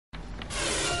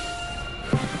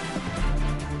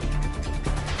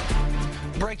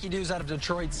Breaking news out of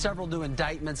Detroit. Several new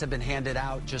indictments have been handed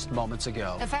out just moments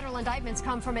ago. The federal indictments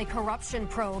come from a corruption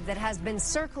probe that has been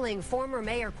circling former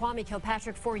Mayor Kwame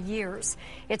Kilpatrick for years.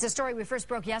 It's a story we first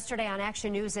broke yesterday on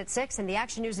Action News at 6, and the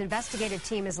Action News investigative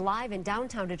team is live in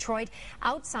downtown Detroit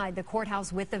outside the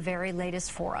courthouse with the very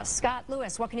latest for us. Scott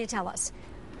Lewis, what can you tell us?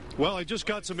 Well, I just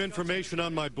got some information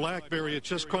on my BlackBerry. It's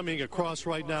just coming across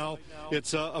right now.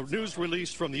 It's a news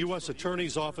release from the U.S.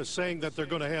 Attorney's Office saying that they're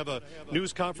going to have a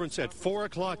news conference at 4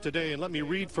 o'clock today. And let me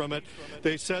read from it.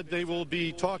 They said they will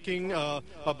be talking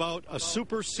about a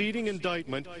superseding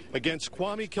indictment against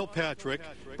Kwame Kilpatrick,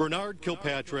 Bernard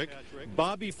Kilpatrick,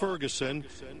 Bobby Ferguson,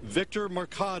 Victor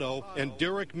Mercado, and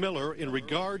Derek Miller in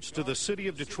regards to the City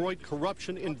of Detroit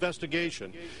corruption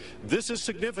investigation. This is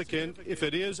significant if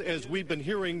it is, as we've been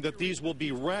hearing, that these will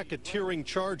be racketeering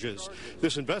charges.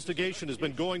 This investigation has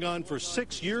been going on for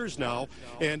 6 years now,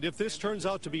 and if this turns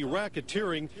out to be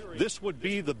racketeering, this would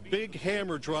be the big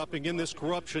hammer dropping in this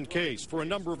corruption case for a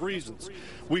number of reasons.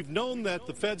 We've known that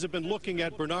the feds have been looking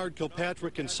at Bernard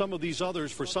Kilpatrick and some of these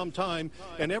others for some time,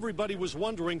 and everybody was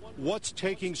wondering what's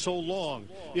taking so long.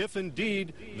 If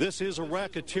indeed this is a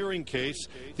racketeering case,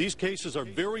 these cases are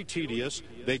very tedious.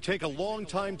 They take a long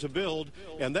time to build,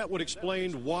 and that would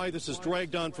explain why this is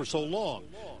dragged on for so long.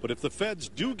 But if the feds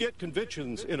do get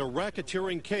convictions in a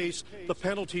racketeering case, the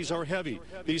penalties are heavy.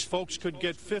 These folks could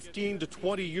get 15 to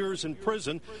 20 years in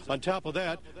prison. On top of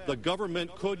that, the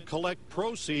government could collect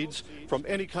proceeds from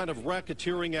any kind of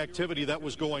racketeering activity that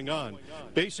was going on.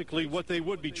 Basically, what they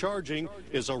would be charging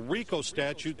is a RICO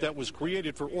statute that was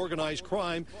created for organized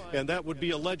crime, and that would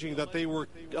be alleging that they were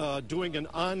doing an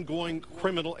ongoing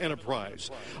criminal enterprise.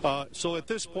 So at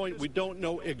this point, we don't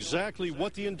know exactly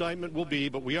what the indictment will be,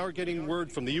 but we are getting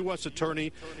word from the U.S.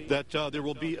 Attorney that there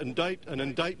will be an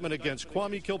indictment against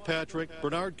Kwame Kilpatrick,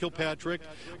 Bernard Kilpatrick,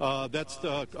 that's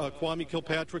Kwame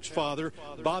Kilpatrick's father,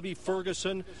 Bobby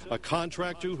Ferguson, a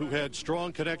contractor who had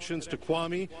strong connections to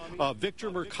Kwame, Victor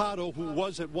Mercado, who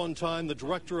was at one time the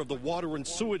director of the Water and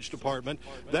Sewage Department.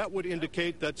 That would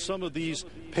indicate that some of these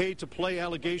pay-to-play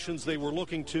allegations they were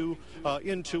looking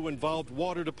into involved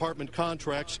Water Department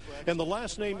contracts. And the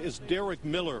last name is Derek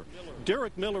Miller.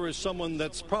 Derek Miller is someone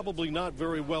that's probably not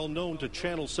very well known to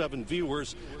Channel 7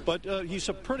 viewers, but he's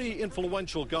a pretty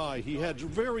influential guy. He had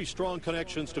very strong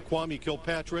connections to Kwame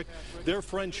Kilpatrick. Their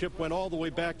friendship went all the way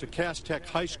back to Cass Tech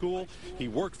High School. He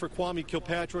worked for Kwame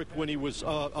Kilpatrick when he was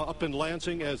up in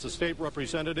Lansing as a state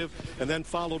representative, and then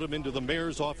followed him into the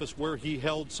mayor's office where he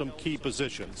held some key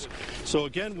positions. So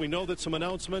again, we know that some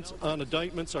announcements on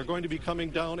indictments are going to be coming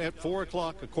down at 4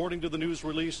 o'clock, according to the news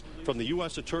release from the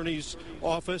U.S. Attorney's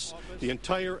Office. The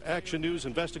entire Action News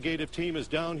investigative team is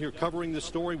down here covering this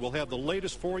story. We'll have the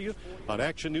latest for you on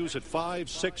Action News at 5,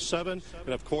 6, 7,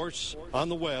 and of course on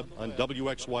the web on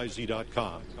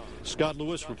WXYZ.com. Scott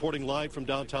Lewis reporting live from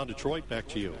downtown Detroit. Back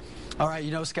to you. All right,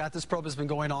 you know, Scott, this probe has been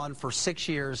going on for 6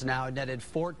 years now. It netted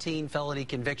 14 felony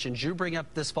convictions. You bring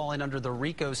up this falling under the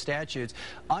RICO statutes.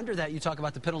 Under that, you talk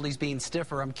about the penalties being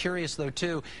stiffer. I'm curious, though,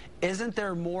 too, isn't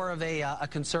there more of a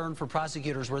concern for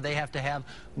prosecutors where they have to have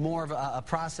more of a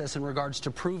process in regards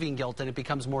to proving guilt, and it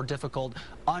becomes more difficult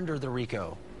under the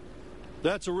RICO?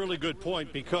 That's a really good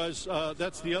point, because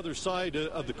that's the other side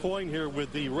of the coin here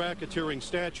with the racketeering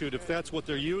statute, if that's what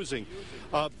they're using.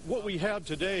 What we have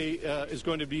today is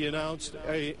going to be announced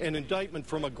an indictment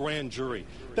from a grand jury.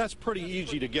 That's pretty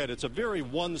easy to get. It's a very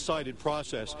one-sided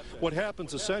process. What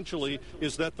happens essentially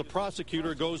is that the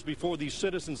prosecutor goes before these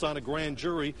citizens on a grand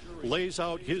jury, lays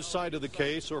out his side of the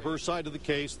case or her side of the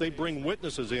case. They bring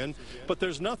witnesses in, but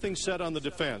there's nothing said on the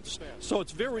defense. So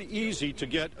it's very easy to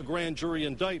get a grand jury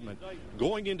indictment.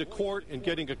 Going into court and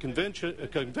getting a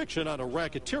conviction on a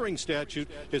racketeering statute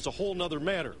is a whole nother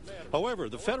matter. However,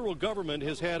 the federal government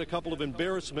has had a couple of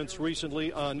embarrassments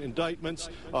recently on indictments.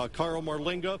 Carl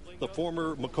Marlinga, the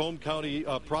former Macomb County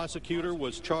prosecutor,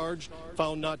 was charged,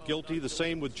 found not guilty. The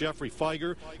same with Jeffrey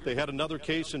Feiger. They had another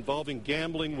case involving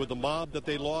gambling with the mob that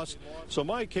they lost. So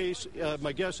my guess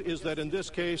is that in this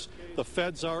case, the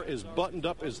feds are as buttoned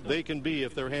up as they can be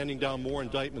if they're handing down more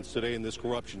indictments today in this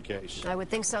corruption case. I would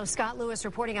think so. Scott Lewis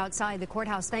reporting outside the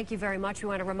courthouse. Thank you very much. We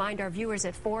want to remind our viewers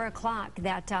at 4 o'clock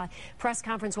that press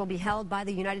conference will be held by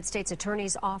the United States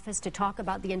Attorney's Office to talk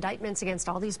about the indictments against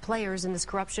all these players in this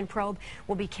corruption probe.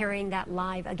 We'll be carrying that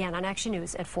live again on Action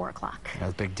News at 4 o'clock.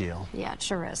 That's a big deal. Yeah, it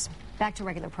sure is. Back to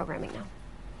regular programming now.